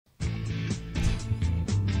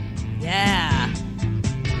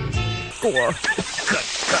score.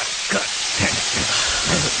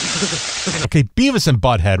 Okay, Beavis and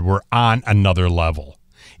Butthead were on another level.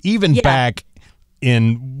 Even back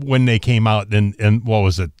in when they came out in what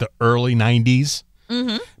was it, the early 90s?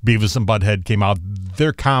 Mm-hmm. Beavis and Butthead came out.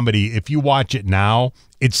 Their comedy, if you watch it now,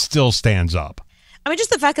 it still stands up. I mean,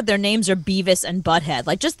 just the fact that their names are Beavis and Butthead,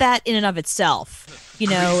 like just that in and of itself, you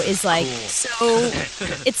know, is like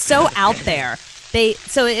it's so out there.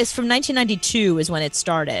 So it's from 1992 is when it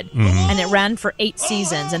started, and it ran for 8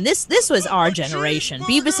 seasons. And this was our generation.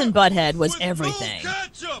 Beavis and Butthead was everything.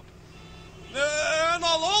 And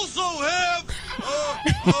I'll also have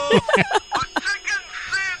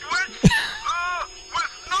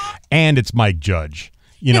and it's Mike Judge.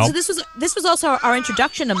 You know, so this was also our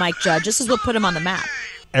introduction to Mike Judge. This is what put him on the map.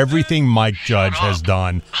 Everything Mike Judge has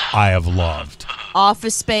done, I have loved.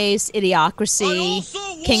 Office Space,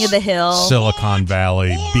 Idiocracy, King of the Hill, Silicon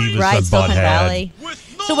Valley, Beavis and Butthead. Silicon Valley.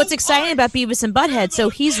 So what's exciting about Beavis and Butthead, so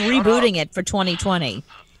he's rebooting it for 2020.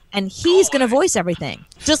 And he's going to voice everything,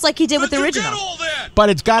 just like he did with the original. But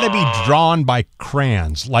it's got to be drawn by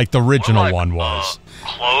crayons, like the original one was.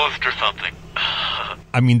 Closed or something.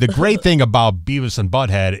 I mean, the great thing about Beavis and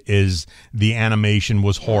Butthead is the animation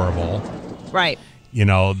was horrible. Right. You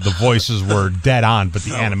know, the voices were dead on, but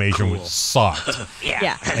the animation was sucked.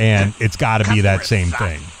 Yeah. And it's got to be that same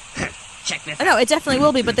thing. No, it definitely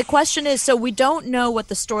will be. But the question is, so we don't know what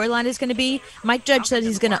the storyline is going to be. Mike Judge says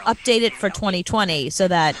he's going to update it for 2020 so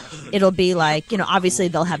that it'll be like, you know, obviously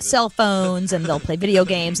they'll have cell phones and they'll play video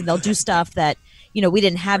games and they'll do stuff that, you know, we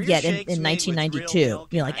didn't have yet in 1992, you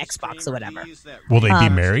know, like Xbox or whatever. Will they be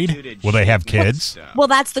married? Will they have kids? Well,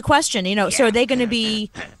 that's the question. You know, so are they going to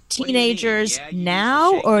be teenagers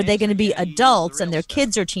now, or are they going to be adults and their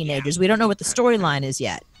kids are teenagers? We don't know what the storyline is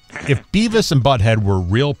yet. If Beavis and Butthead were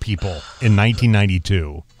real people in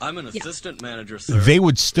 1992, I'm an assistant manager, sir. they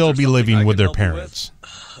would still be living with their parents.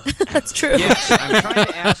 That's true. Yes, I'm trying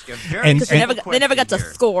to ask a very they never got to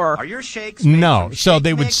score. Are your shakes made No, from so shake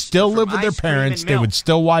they would mix still or live from with their ice cream parents. and They would milk?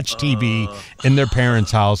 still watch TV in their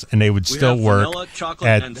parents' house, and they would still have work vanilla, chocolate,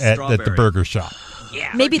 at and the strawberry. burger shop.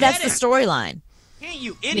 Yeah, Maybe that's forget the storyline. Hey,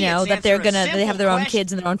 you You know, that they're they have their own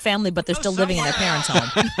kids and their own family, but they're still living in their parents' home.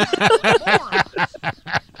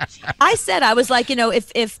 I was like, you know,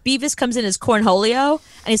 if Beavis comes in as Cornholio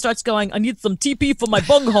and he starts going, I need some TP for my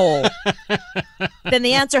bunghole, then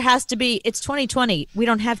the answer has to be, it's 2020. We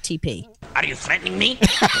don't have TP. Are you threatening me?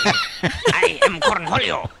 I am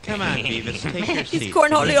Cornholio. Come on, Beavis, take your seat. He's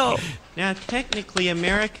Cornholio. Now, technically,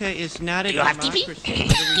 America is not a Do you have TP? democracy.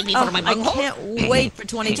 TP for my I bunghole? can't wait for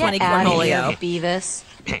 2020 Get out of here, Cornholio. Beavis.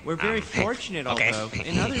 We're very fortunate, Okay. although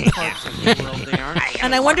in other parts of the world they aren't.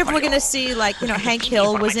 And I wonder if we're going to see, like, you know, Hank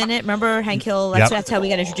Hill was in it. Remember Hank Hill? That's how we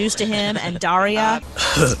got introduced to him. And Daria.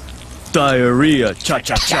 Diarrhea,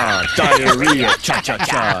 cha-cha-cha. Diarrhea,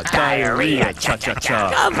 cha-cha-cha. Diarrhea,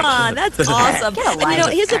 cha-cha-cha. Come on, that's awesome. Get a And, you know,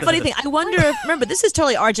 life. here's the funny thing. I wonder if, remember, this is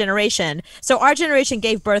totally our generation. So our generation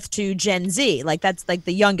gave birth to Gen Z. Like, that's like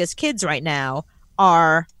the youngest kids right now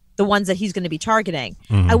are the ones that he's going to be targeting.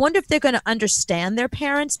 I wonder if they're going to understand their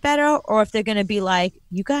parents better, or if they're going to be like,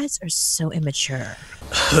 you guys are so immature.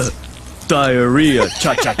 Diarrhea,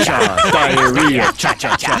 cha-cha-cha. Diarrhea,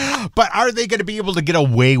 cha-cha-cha. But are they going to be able to get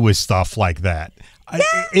away with stuff like that?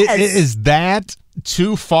 Is that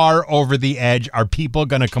too far over the edge? Are people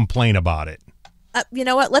going to complain about it? You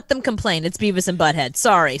know what? Let them complain. It's Beavis and Butthead.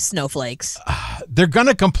 Sorry, snowflakes. They're going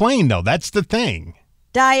to complain, though. That's the thing.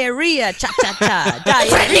 Diarrhea, cha-cha-cha.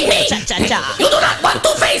 Diarrhea, cha-cha-cha. You do not want to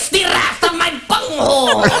face the wrath of my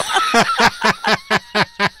bunghole.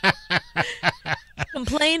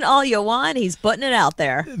 Complain all you want. He's putting it out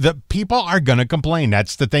there. The people are going to complain.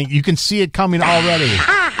 That's the thing. You can see it coming already.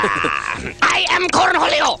 I am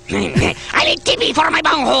Cornholio. I need TP for my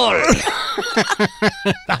bunghole.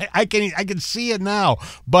 I can see it now,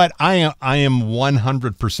 but I am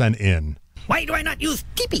 100% in. Why do I not use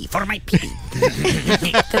TP for my pee?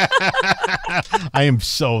 I am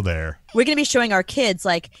so there. We're going to be showing our kids,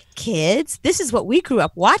 like, kids, this is what we grew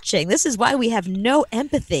up watching. This is why we have no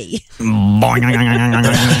empathy.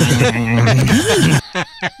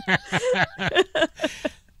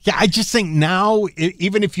 Yeah, I just think now,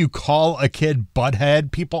 even if you call a kid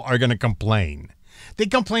butthead, people are going to complain. They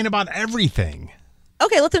complain about everything.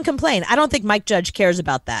 Okay, let them complain. I don't think Mike Judge cares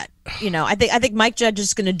about that. You know, I think Mike Judge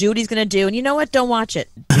is going to do what he's going to do, and you know what? Don't watch it.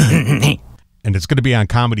 And it's going to be on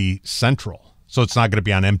Comedy Central, so it's not going to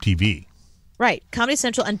be on MTV. Right, Comedy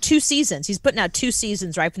Central, and 2 seasons. He's putting out 2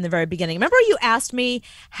 seasons right from the very beginning. Remember you asked me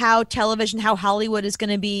how Hollywood is going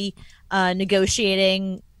to be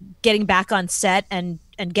negotiating getting back on set and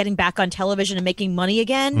getting back on television and making money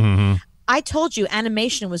again? I told you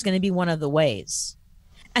animation was going to be one of the ways.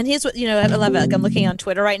 And here's what, I love it. Like, I'm looking on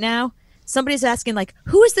Twitter right now. Somebody's asking, like,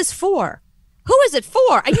 who is this for? Who is it for?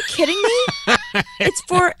 Are you kidding me? It's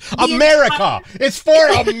for America. It's for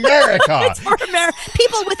America. It's for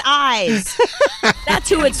people with eyes. That's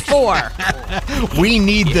who it's for. We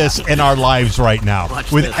need this in our lives right now.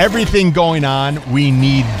 With everything going on, we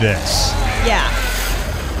need this. Yeah.